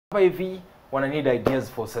Hivi wanna need ideas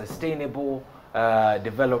for sustainable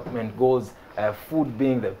development goals, food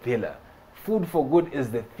being the pillar. Food for good is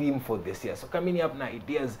the theme for this year. So coming up na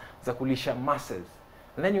ideas za kulisha masses.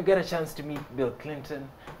 And then you get a chance to meet Bill Clinton.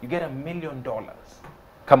 You get $1 million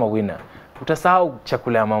kama winner. Utasahau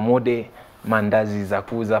chakula ya mamode, mandazi za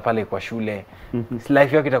kuuza pale kwa shule.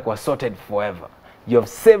 Life yako itakuwa sorted forever. You have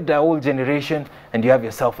saved a whole generation and you have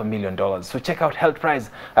yourself $1 million. So check out Health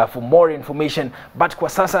Prize for more information. But kwa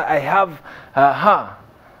sasa I have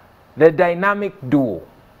the dynamic duo.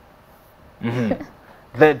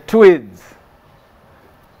 The twins.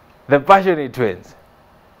 The passionate twins.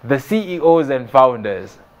 The CEOs and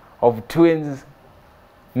founders of Twins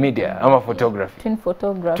Media, photography. Twin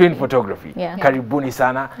photography. Twin photography. Yeah. Karibuni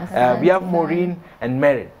sana. We have Maureen and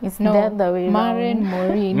Maren. It's the other way Maren,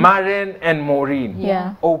 Maureen. Maren and Maureen.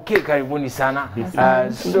 Yeah. Okay, karibuni sana.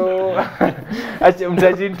 So,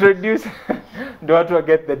 mtaji introduce. Do watu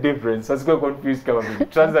get the difference. So, go confused kama mimi.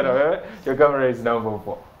 Translate wewe. Your camera is now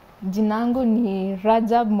 4. Jinangu ni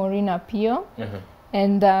Rajab Maureen Apio.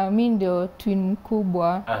 And mi ndio twin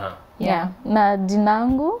kubwa. Yeah. Na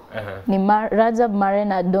jinangu ni Rajab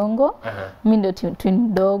Maren Adongo. Mi ndio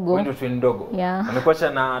twin dogo. Wewe ndio twin dogo. Yeah. Amekuacha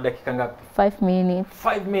na dakika ngapi? 5 minutes.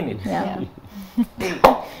 5 minutes. Yeah.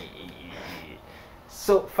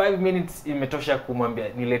 So 5 minutes imetosha kumwambia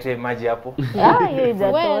nilete maji hapo? Yeah, hiyo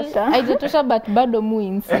haijatosha. Haijatosha but bado mu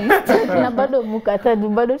insist. Na bado mukatadu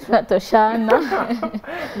bado tunatoshana.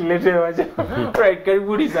 Nilete maji. Right,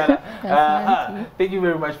 karibuni sana. Thank you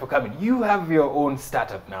very much for coming. You have your own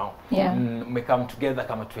startup now. Yeah. Come together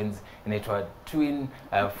kama twins inaitwa Twin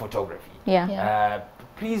Photography. Yeah.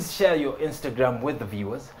 Please share your Instagram with the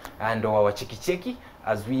viewers and our cheki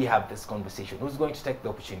as we have this conversation. Who's going to take the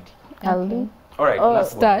opportunity? I'll do. All right,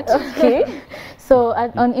 let's start. Okay. So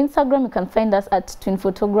on Instagram you can find us at Twin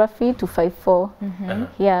Photography 254.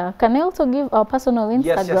 Yeah. Can I also give our personal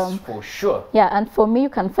Instagram? Yes, for sure. Yeah, and for me you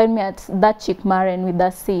can find me at That Chick Maren with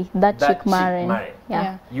a C. That Chick Maren.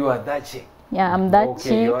 Yeah. You are that chick. Yeah, I'm that okay,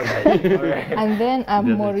 chick. You are that chick. All right. And then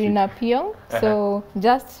I'm Maureen Apio. So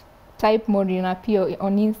just type Maureen Apio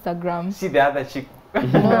on Instagram. See the other chick.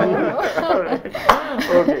 No. All right.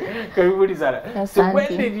 Okay. Karibuni sana. So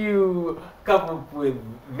when did you come up with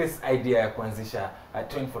this idea ya kuanzisha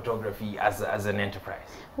Twin Photography as an enterprise?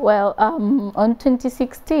 Well, on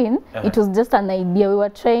 2016, it was just an idea. We were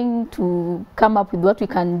trying to come up with what we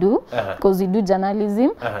can do because we do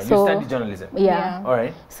journalism. So you study journalism? Yeah. All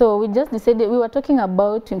right. So we just decided, we were talking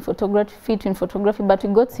about twin photography, but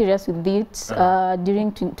we got serious with it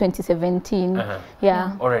during 2017.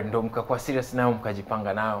 Yeah. All right. Ndo mkakuwa serious now,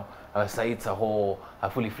 mkajipanga now. So it's a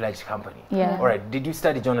fully fledged company. Yeah. All right. Did you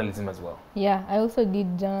study journalism as well? Yeah, I also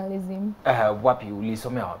did journalism. Wapi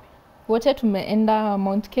ulisomea wapi? Wote tumeenda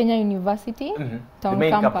Mount Kenya University, town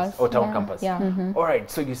campus. Oh, town campus. Yeah. All right.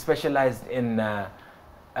 So you specialized in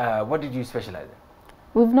what did you specialize in?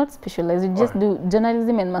 We've not specialized. We just do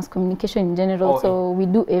journalism and mass communication in general. So we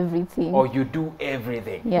do everything. Oh, you do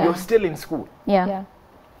everything. Yeah. You're still in school. Yeah.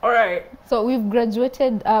 All right. So we've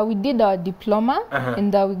graduated, we did our diploma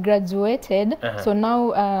and we graduated. So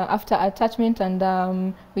now after attachment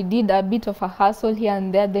and we did a bit of a hustle here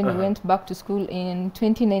and there, then we went back to school in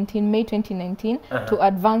 2019, May 2019 to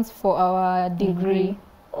advance for our degree.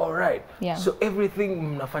 All right. Yeah. So everything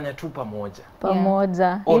mnafanya tu pamoja.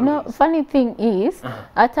 Pamoja. You know, funny thing is,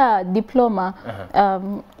 hata diploma,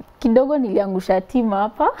 kidogo niliangusha team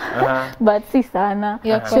hapa, but si sana.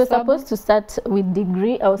 Yeah, she was supposed to start with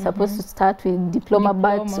degree, I was supposed to start with diploma,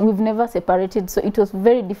 but we've never separated. So it was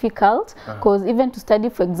very difficult because even to study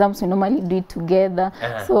for exams, we normally do it together.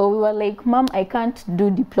 So we were like, Mom, I can't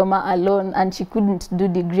do diploma alone, and she couldn't do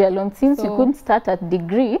degree alone. Since you couldn't start at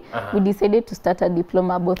degree, we decided to start a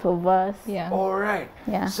diploma, both of us. Yeah. All right.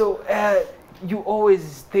 Yeah. So you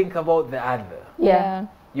always think about the other. Yeah.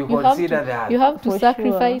 You consider that. You have to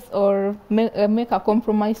sacrifice or make a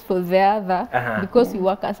compromise for the other because you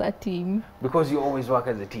work as a team. Because you always work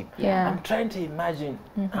as a team. Yeah. I'm trying to imagine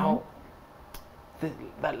how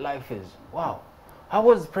that life is. Wow. How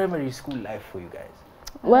was primary school life for you guys?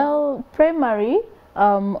 Well, primary,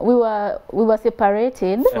 we were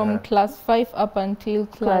separated from class 5 up until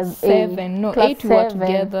class 8. 7. No, class 8 we were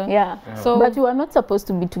together. Yeah. So but we were not supposed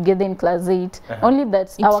to be together in class 8. Only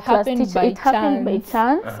that our class teacher, it happened by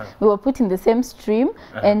chance. We were put in the same stream,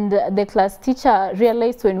 and the class teacher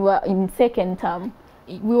realized when we were in second term.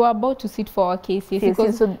 We were about to sit for our cases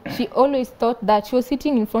because she always thought that she was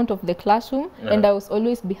sitting in front of the classroom and I was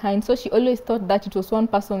always behind. So she always thought that it was one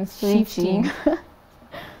person shifting.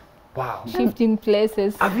 Wow. Shifting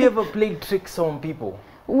places. Have you ever played tricks on people?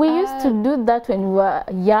 We used to do that when we were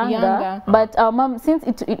younger. But our mom, since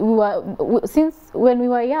when we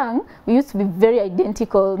were young, we used to be very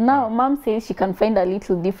identical. Now mom says she can find a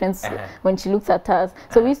little difference when she looks at us.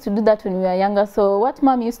 So we used to do that when we were younger. So what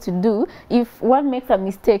mom used to do, if one makes a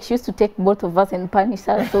mistake, she used to take both of us and punish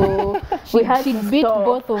us. So we had to beat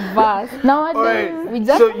both of us. Nowadays, we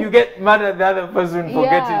just so you get mad at the other person for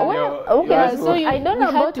getting your so I don't know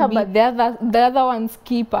about her, but the other one's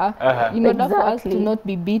keeper in order for us to not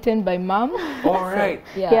be beaten by mom. All right.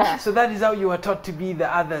 So that is how you were taught to be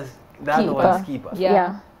the other one's keeper.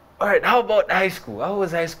 All right. How about high school? How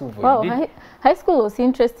was high school for you? High school was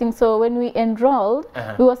interesting. So when we enrolled,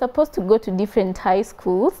 we were supposed to go to different high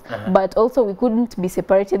schools, but also we couldn't be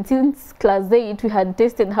separated. Since class 8, we had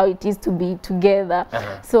tested how it is to be together.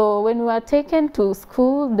 So when we were taken to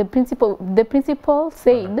school, the principal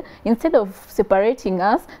said instead of separating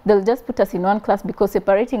us, they'll just put us in one class, because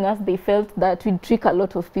separating us, they felt that we'd trick a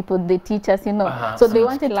lot of people, the teachers, you know. So they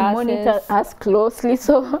wanted to monitor us closely.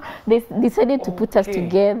 So they decided to put us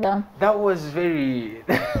together. That was very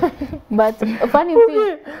but funny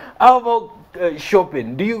thing. How about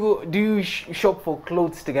shopping? Do you shop for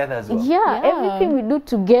clothes together as well? Yeah, everything we do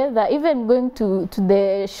together. Even going to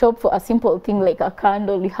the shop for a simple thing like a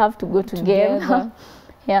candle, we have to go together.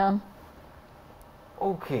 Yeah.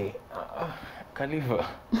 Okay, Khalifa.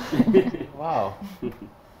 Wow.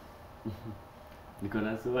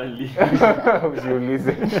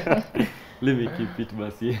 Let me keep it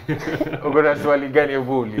basi. Ukona swali gani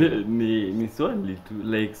vuli? Ni swali tu,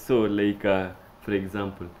 like so, like for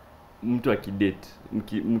example, mtu akidate,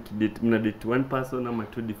 mnadate one person or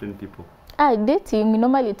two different people? Dating, we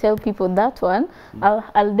normally tell people that one,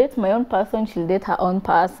 I'll date my own person, she'll date her own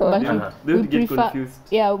person. But we get confused.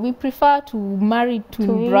 Yeah, we prefer to marry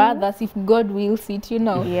twin brothers if God wills it, you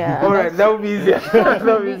know. Yeah. All right, that would be easier. That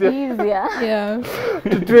would be easier. Yeah.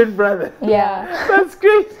 To twin brothers. Yeah. That's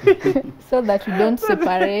crazy. So that we don't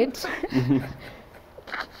separate.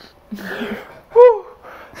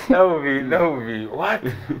 That would be what?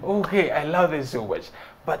 Okay, I love this so much.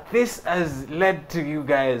 But this has led to you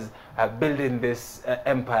guys building this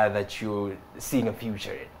empire that you're seeing a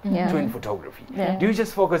future in, twin photography. Do you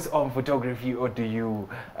just focus on photography, or do you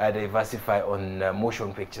diversify on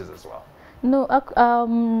motion pictures as well? No,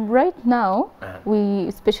 right now we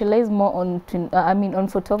specialize more on on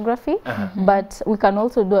photography, but we can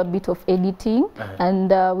also do a bit of editing, and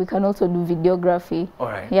we can also do videography. All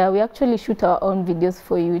right. Yeah, we actually shoot our own videos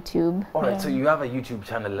for YouTube. All right, so you have a YouTube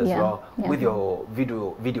channel as well with your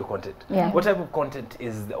video content. Yeah. What type of content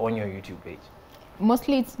is on your YouTube page?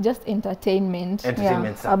 Mostly it's just entertainment.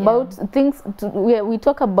 Entertainment stuff. About things we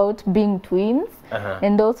talk about being twins,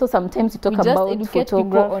 and also sometimes we talk about educate photography.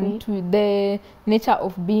 People onto the nature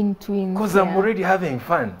of being twins. Because I'm already having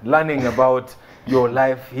fun learning about your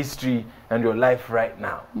life history and your life right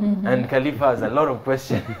now. And Khalifa has a lot of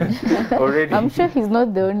questions already. I'm sure he's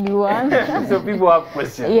not the only one. So people have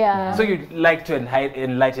questions. Yeah. So you'd like to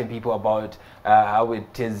enlighten people about how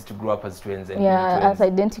it is to grow up as twins and be twins. As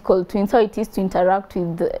identical twins, how it is to interact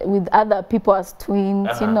with other people as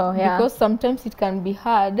twins, you know. Yeah. Because sometimes it can be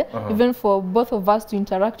hard, even for both of us to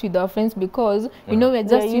interact with our friends, because you know we're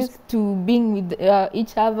just used to being with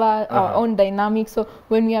each other, our own dynamics. So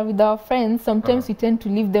when we are with our friends, sometimes we tend to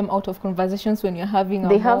leave them out of conversations when you're having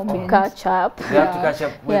they have to catch up. They have to catch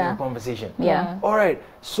up with the conversation. Yeah. All right.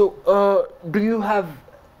 So do you have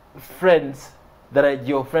friends that are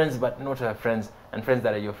your friends but not your friends, and friends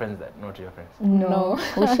that are your friends that not your friends? No.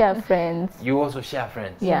 We share friends. You also share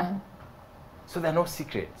friends? Yeah. So they're no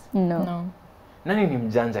secrets? No. Nani ni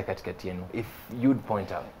mjanja katikati yenu, if you'd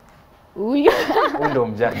point out? Uyu. Undo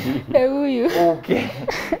mjanja. Uyu. Okay.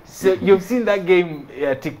 So you've seen that game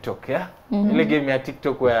TikTok, yeah? The game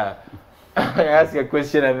TikTok where I ask a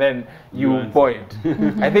question and then you point.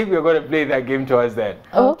 I think we're going to play that game towards that.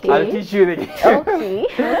 Okay. I'll teach you the game. Okay.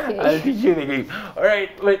 I'll teach you the game. All right.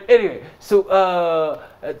 But anyway, so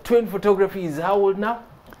twin photography is how old now?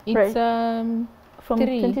 It's from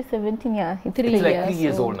 2017, yeah. It's like 3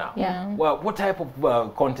 years old now. Yeah. Well, what type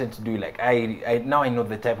of content do you like? Now I know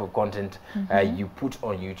the type of content you put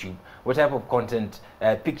on YouTube. What type of content,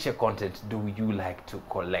 picture content, do you like to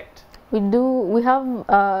collect? We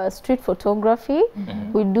have street photography.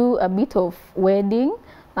 We do a bit of wedding.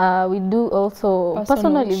 We do also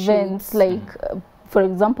personal events like, for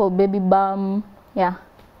example, baby bum. Yeah.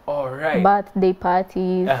 All right. Birthday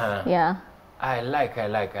parties. Yeah. I like.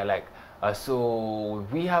 So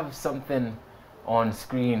we have something on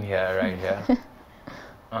screen here, right here.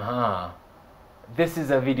 this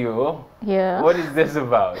is a video. Yeah. What is this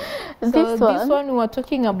about? So this one we were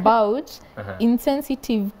talking about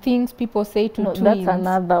insensitive things people say to No, twins. that's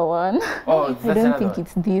another one. Oh, I that's don't another think one.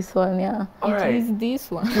 it's this one, yeah. All right. It is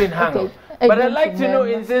this one. Twin hangout. I But I'd don't like to know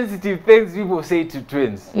remember. insensitive things people say to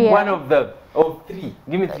twins. Yeah. One of them. Oh, three.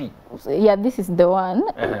 Give me three. Yeah, this is the one.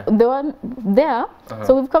 The one there.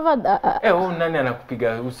 So we've covered. Oh, nani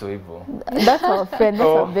anakupiga uso hivyo? That's our friend. That's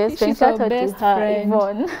our best friend. She's Shout our out to best her, friend.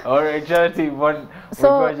 Yvonne. All right, charity one.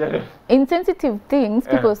 So insensitive things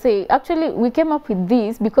people say. Actually, we came up with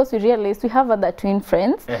this because we realized we have other twin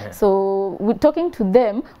friends. So we're talking to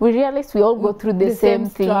them. We realized we all go through the same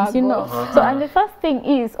things, you know. So and the first thing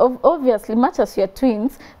is, obviously, much as you're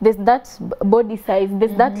twins, there's that body size.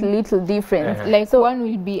 There's that little difference. Like so one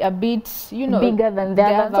will be a bit, you know, bigger than the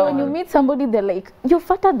other. So when you meet somebody, they're like, you're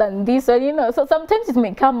fatter than this, or you know. So sometimes it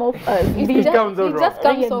may come off as it just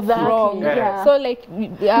comes off wrong. Yeah. So like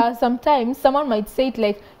sometimes someone might say it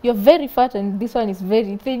like, you're very fat and this one is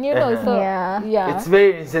very thin, you know. So yeah, it's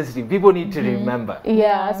very insensitive. People need to remember.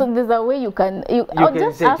 Yeah. So there's a way you can can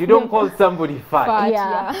just say it. You don't call somebody fat.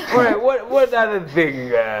 Yeah. All right. What other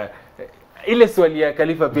thing? Ile swali ya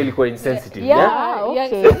Khalifa pia ilikuwa insensitive.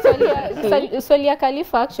 Swali ya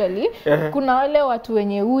Khalifa actually kuna wale watu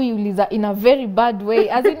wenye uliza in a very bad way,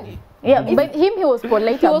 as in but him he was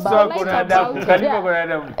polite about it.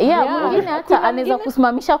 Mwingine hata anaweza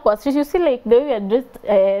kusimamisha kwa street. You see like the way we are dressed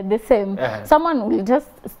the same. Someone will just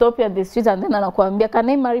stop you at the street and then anakuambia, can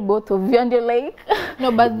I marry both of you? And you're like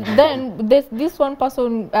no, but then there's this one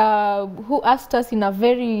person who asked us in a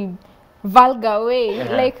very vulgar way,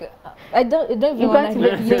 like I don't even want to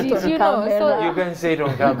repeat it, you know. So you can say it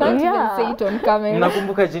on camera. You can't even say it on camera.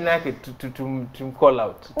 Nakumbuka jina yake to call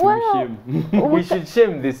out. Shame. We should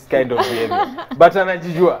shame this kind of behavior. But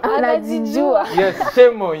anajijua. anajijua. Yes,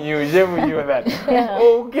 shame on you that.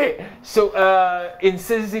 Okay. So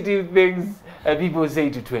insensitive things people say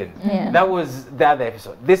to twins. That was the other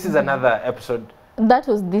episode. This is another episode. That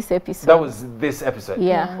was this episode. That was this episode.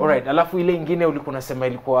 Yeah. All right. Alafu ile ingine ulikuwa unasema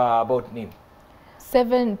ilikuwa about nini?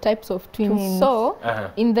 7 types of twins. So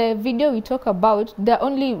in the video we talk about, there are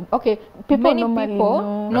only many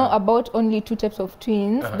people know about only 2 types of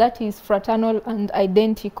twins, that is fraternal and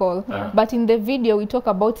identical. But in the video we talk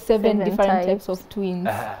about 7 different types of twins.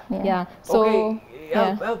 So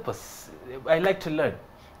help us. I like to learn.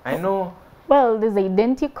 I know. Well, there's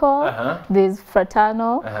identical, there's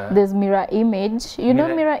fraternal, there's mirror image. You know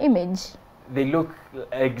mirror image? They look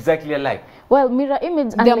exactly alike. Well, mirror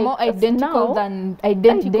image, they're more identical than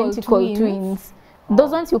identical twins.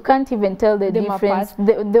 Those ones you can't even tell the difference.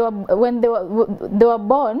 They were when they were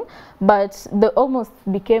born, but they almost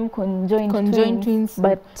became conjoined twins.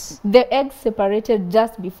 But the eggs separated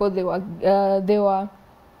just before they were born.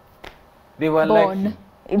 Lucky.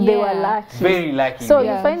 They were lucky. Very lucky. So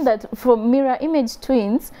you find that from mirror image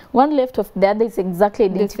twins, one left of the other is exactly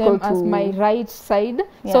identical the same as my right side.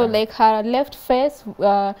 So like her left face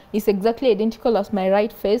is exactly identical as my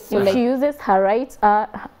right face. So if like she uses her right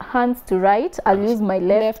hands to write, I'll use my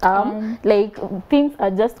left arm. Like things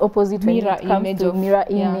are just opposite when it comes to mirror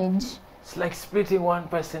image. It's like splitting one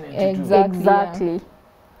person into two. Exactly.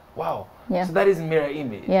 Wow. So that is mirror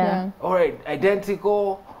image. All right.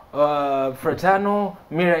 Identical. Fraternal,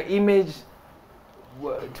 mirror image.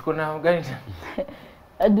 Do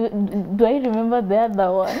I remember the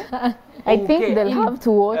other one? I think they'll have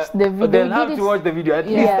to watch the video. They'll have to watch the video. At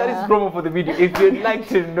least that is promo for the video. If you'd like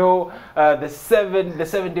to know the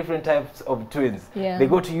seven different types of twins, they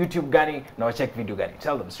go to YouTube Gani. Now check video Gani.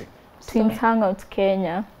 Tell them straight. Twins Hangout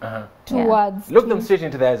Kenya. 2 words. Look them straight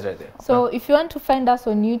into the eyes right there. So if you want to find us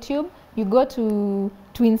on YouTube, you go to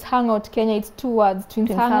Twins Hangout Kenya. It's 2 words. Twins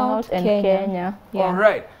Hangout and Kenya. All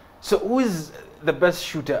right. So who is the best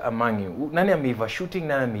shooter among you? Nani ameiva shooting,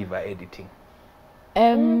 nani ameiva editing?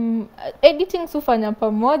 Editing sufanya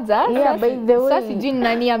pamoja. By the way. Sasa sijui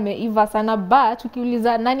nani ameiva sana, but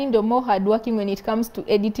ukiuliza nani ndio more hardworking when it comes to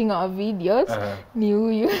editing our videos, ni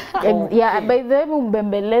huyu. By the way,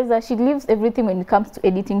 mbembeleza, she leaves everything when it comes to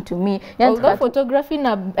editing to me. Although photography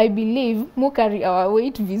na I believe mu carry our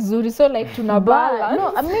weight vizuri, so like tuna balance.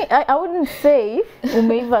 No, I wouldn't say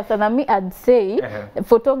umeiva sana. I'd say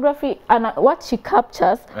photography and what she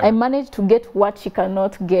captures, I managed to get what she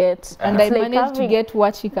cannot get. And I managed to get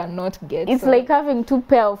what she cannot get. It's like having 2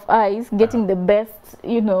 pair of eyes, getting the best,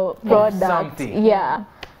 product. Something. Yeah.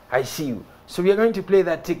 I see you. So we are going to play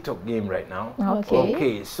that TikTok game right now. Okay.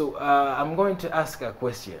 Okay. So I'm going to ask a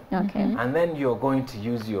question. Okay. And then you're going to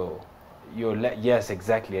use your yes,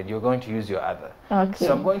 exactly, and you're going to use your other. Okay.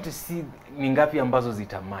 So I'm going to see ningapi ambazo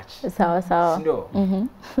zita match. Sawa sawa. No.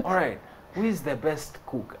 All right. Who is the best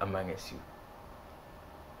cook among us you?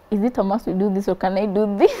 is it a must we do this or can I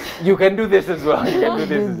do this? You can do this as well. You can do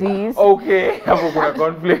this. Do this. Okay, hapo kuna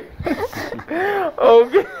conflict.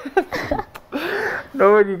 Okay.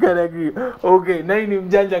 Nobody can agree. Okay, nani ni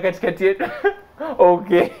mjanja katikati yetu?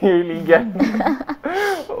 Okay, iliingia.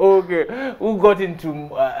 Okay, who got into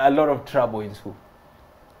a lot of trouble in school?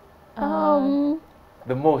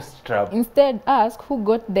 The most trouble. Instead, ask who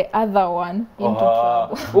got the other one into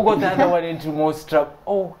trouble. Who got the other one into most trouble?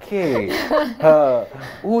 Okay.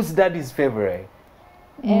 Who's daddy's favorite?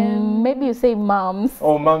 Maybe you say mom's.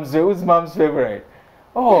 Oh, mom's. Who's mom's favorite?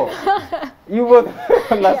 Oh, you were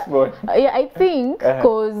the last one. Yeah, I think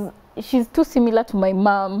because she's too similar to my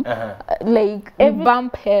mom. Like We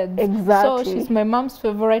bump heads. Exactly. So she's my mom's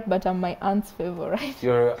favorite, but I'm my aunt's favorite.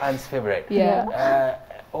 Your aunt's favorite. Yeah.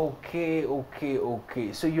 Okay.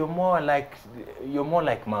 So you're more like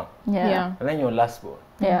mom. Yeah. And then you're last born.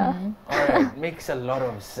 Yeah. All right, makes a lot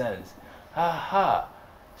of sense. Aha.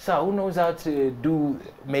 So who knows how to do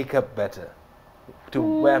makeup better? To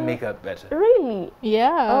wear makeup better? Really?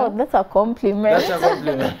 Yeah. Oh, that's a compliment. That's a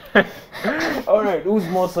compliment. All right, who's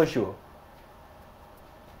more social?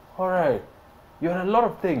 All right, you're a lot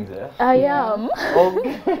of things, eh? I am.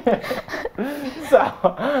 Okay. So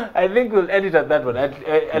I think we'll edit at that one.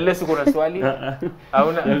 Unless uko na swali.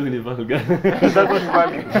 Hauna. Yangu ni vulgar. Zako ni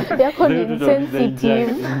funny. Yako ni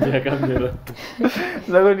insensitive. Nje ya kamera.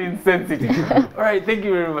 Zako ni insensitive. All right, thank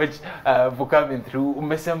you very much for coming through.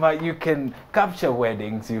 Umesema you can capture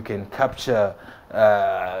weddings, you can capture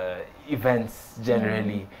events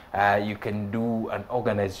generally. You can do an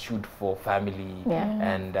organized shoot for family.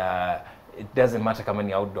 And it doesn't matter kama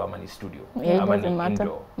ni outdoor ama ni studio. Yeah, it ama doesn't ni matter.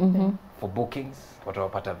 indoor. For bookings,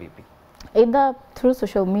 watawapata vipi? Either through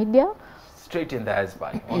social media. Straight in the eyes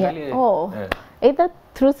by. Either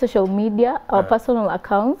through social media, our personal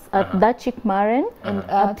accounts at That Chick Maren And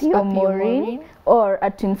at Pio Maureen, or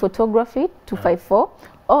at Twin Photography 254,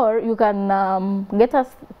 or you can get us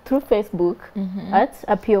through Facebook at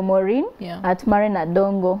Apio Maureen, at Maren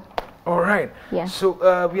Adongo. All right. Yeah. So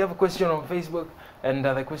we have a question on Facebook, and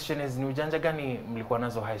the question is, ni ujanja gani mlikuwa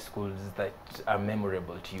nazo high schools that are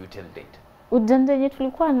memorable to you till date? Ujanja yenye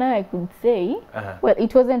tulikuwa nayo, I could say, well,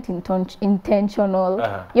 it wasn't intentional.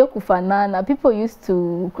 Yo kufanana. People used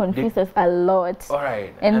to confuse us a lot. All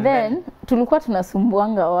right. And then tulikuwa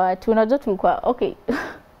tunasumbuanga watu. Unajua tulikuwa, okay.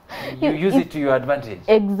 You use it to your advantage.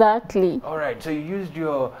 Exactly. All right. So you used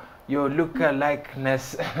your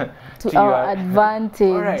look-likeness to our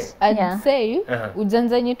advantage. All right. I'd say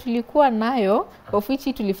ujanja yenye tulikuwa nayo, of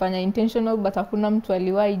which tulifanya intentional but hakuna mtu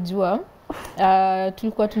aliwahi jua.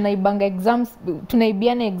 Tulikuwa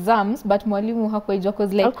tunaibiana exams but mwalimu hakuijua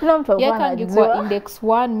cause like yaka angekuwa index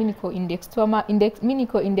 1 mimi niko index 2 ama mimi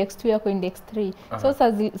niko index 2 yako index 3 so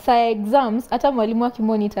saa exams hata mwalimu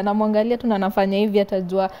akimonitor na mwangalia tu anafanya hivi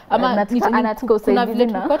atajua ama kuna vile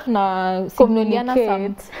tulikuwa tuna signaliana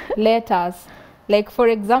some letters like for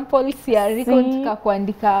example siariko nika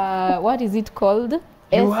kuandika what is it called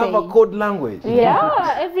you have a code language.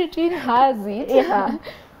 Yeah, everything has it.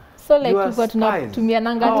 So like tulikuwa tunatumia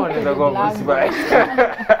nanga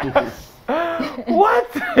What?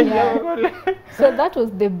 So that was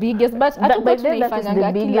the biggest, but that was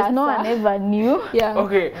the biggest. No one ever knew.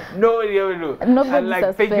 Okay, nobody ever knew. Nobody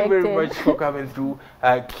like, thank you very much for coming through.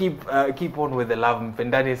 Keep on with the love,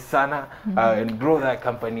 mpendane sana, and grow that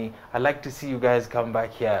company. I'd like to see you guys come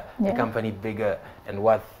back here, the company bigger and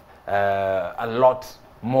worth a lot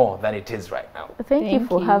more than it is right now. Thank you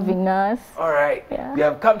for having us. All right. We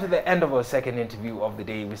have come to the end of our second interview of the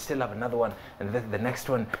day. We still have another one, and the next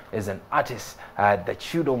one is an artist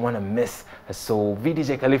that you don't want to miss. So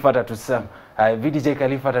VDJ Khalifata to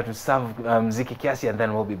serve Mziki Kiasi, and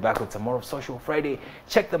then we'll be back with some more of Social Friday.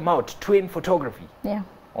 Check them out, Twin Photography.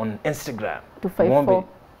 On Instagram. 254.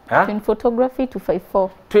 Twin Photography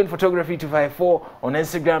 254. Twin Photography 254 on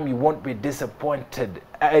Instagram. You won't be disappointed.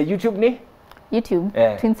 YouTube ni? YouTube.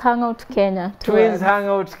 Twins Hangout Kenya. Twins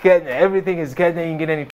Hangout Kenya. Everything is Kenya.